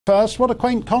First, what a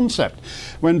quaint concept.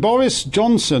 When Boris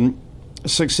Johnson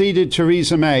succeeded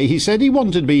Theresa May, he said he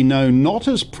wanted to be known not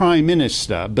as Prime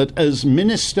Minister, but as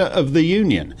Minister of the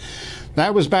Union.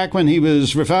 That was back when he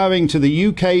was referring to the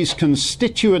UK's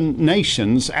constituent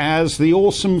nations as the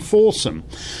awesome foursome.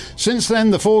 Since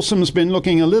then, the foursome's been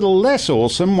looking a little less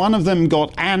awesome. One of them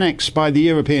got annexed by the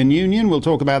European Union. We'll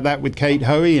talk about that with Kate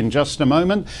Hoey in just a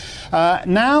moment.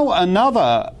 Now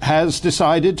another has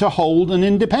decided to hold an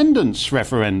independence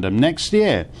referendum next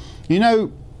year. You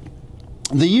know,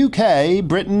 the UK,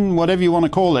 Britain, whatever you want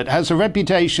to call it, has a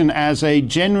reputation as a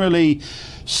generally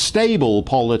stable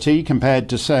polity compared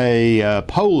to, say,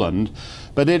 Poland,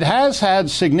 but it has had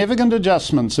significant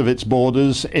adjustments of its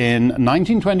borders in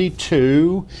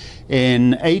 1922,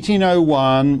 in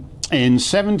 1801, in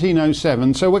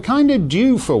 1707, so we're kind of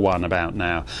due for one about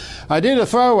now. I did a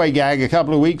throwaway gag a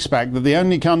couple of weeks back that the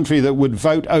only country that would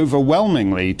vote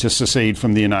overwhelmingly to secede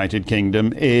from the United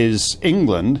Kingdom is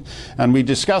England, and we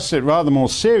discussed it rather more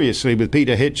seriously with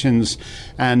Peter Hitchens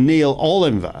and Neil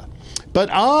Oliver. But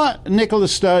are Nicola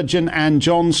Sturgeon and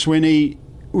John Swinney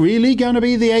really going to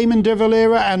be the Eamon de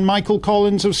Valera and Michael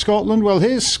Collins of Scotland? Well,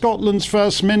 here's Scotland's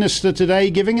First Minister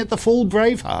today giving it the full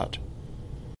Braveheart.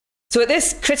 So at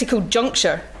this critical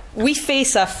juncture, we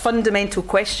face a fundamental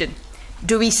question.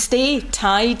 Do we stay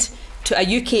tied to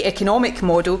a UK economic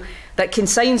model that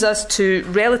consigns us to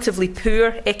relatively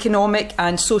poor economic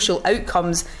and social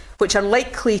outcomes, which are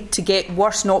likely to get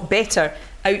worse, not better,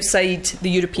 outside the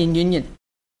European Union?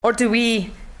 Or do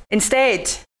we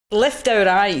instead lift our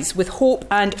eyes with hope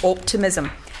and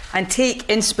optimism and take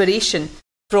inspiration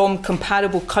from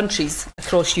comparable countries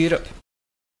across Europe?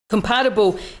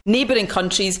 Comparable neighbouring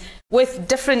countries with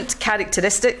different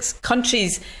characteristics,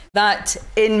 countries that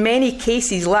in many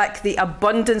cases lack the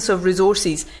abundance of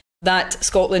resources that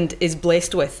Scotland is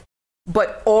blessed with,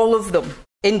 but all of them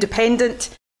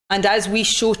independent and, as we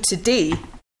show today,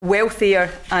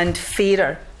 wealthier and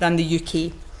fairer than the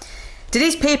UK.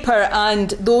 Today's paper, and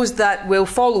those that will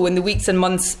follow in the weeks and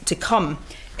months to come,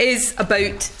 is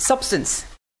about substance.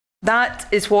 That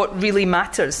is what really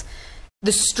matters.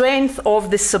 The strength of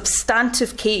the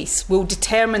substantive case will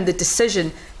determine the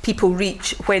decision people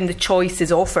reach when the choice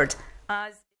is offered.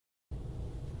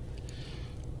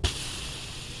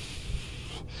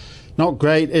 Not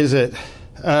great, is it?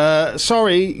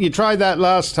 Sorry, you tried that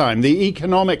last time. The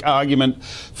economic argument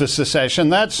for secession.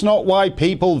 That's not why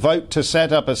people vote to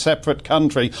set up a separate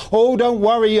country. Oh, don't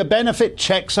worry, your benefit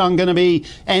checks aren't going to be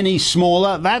any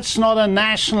smaller. That's not a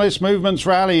nationalist movement's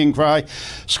rallying cry.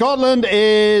 Scotland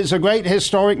is a great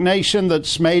historic nation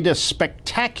that's made a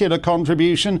spectacular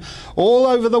contribution all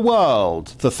over the world.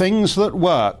 The things that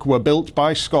work were built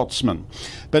by Scotsmen.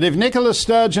 But if Nicola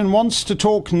Sturgeon wants to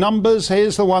talk numbers,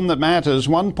 here's the one that matters,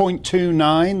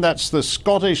 1.29. That's the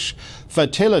Scottish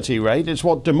fertility rate. It's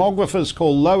what demographers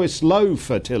call lowest low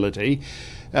fertility,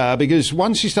 because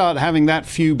once you start having that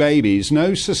few babies,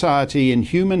 no society in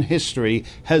human history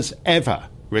has ever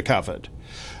recovered.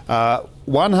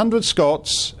 100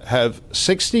 Scots have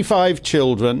 65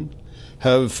 children,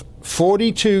 have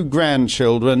 42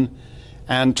 grandchildren,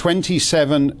 and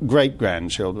 27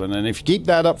 great-grandchildren. And if you keep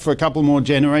that up for a couple more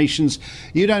generations,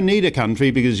 you don't need a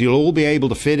country, because you'll all be able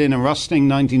to fit in a rusting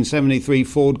 1973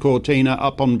 Ford Cortina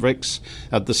up on bricks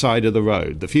at the side of the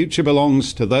road. The future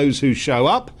belongs to those who show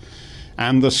up,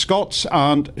 and the Scots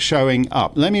aren't showing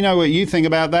up. Let me know what you think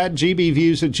about that.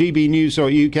 GBviews at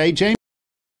gbnews.uk. James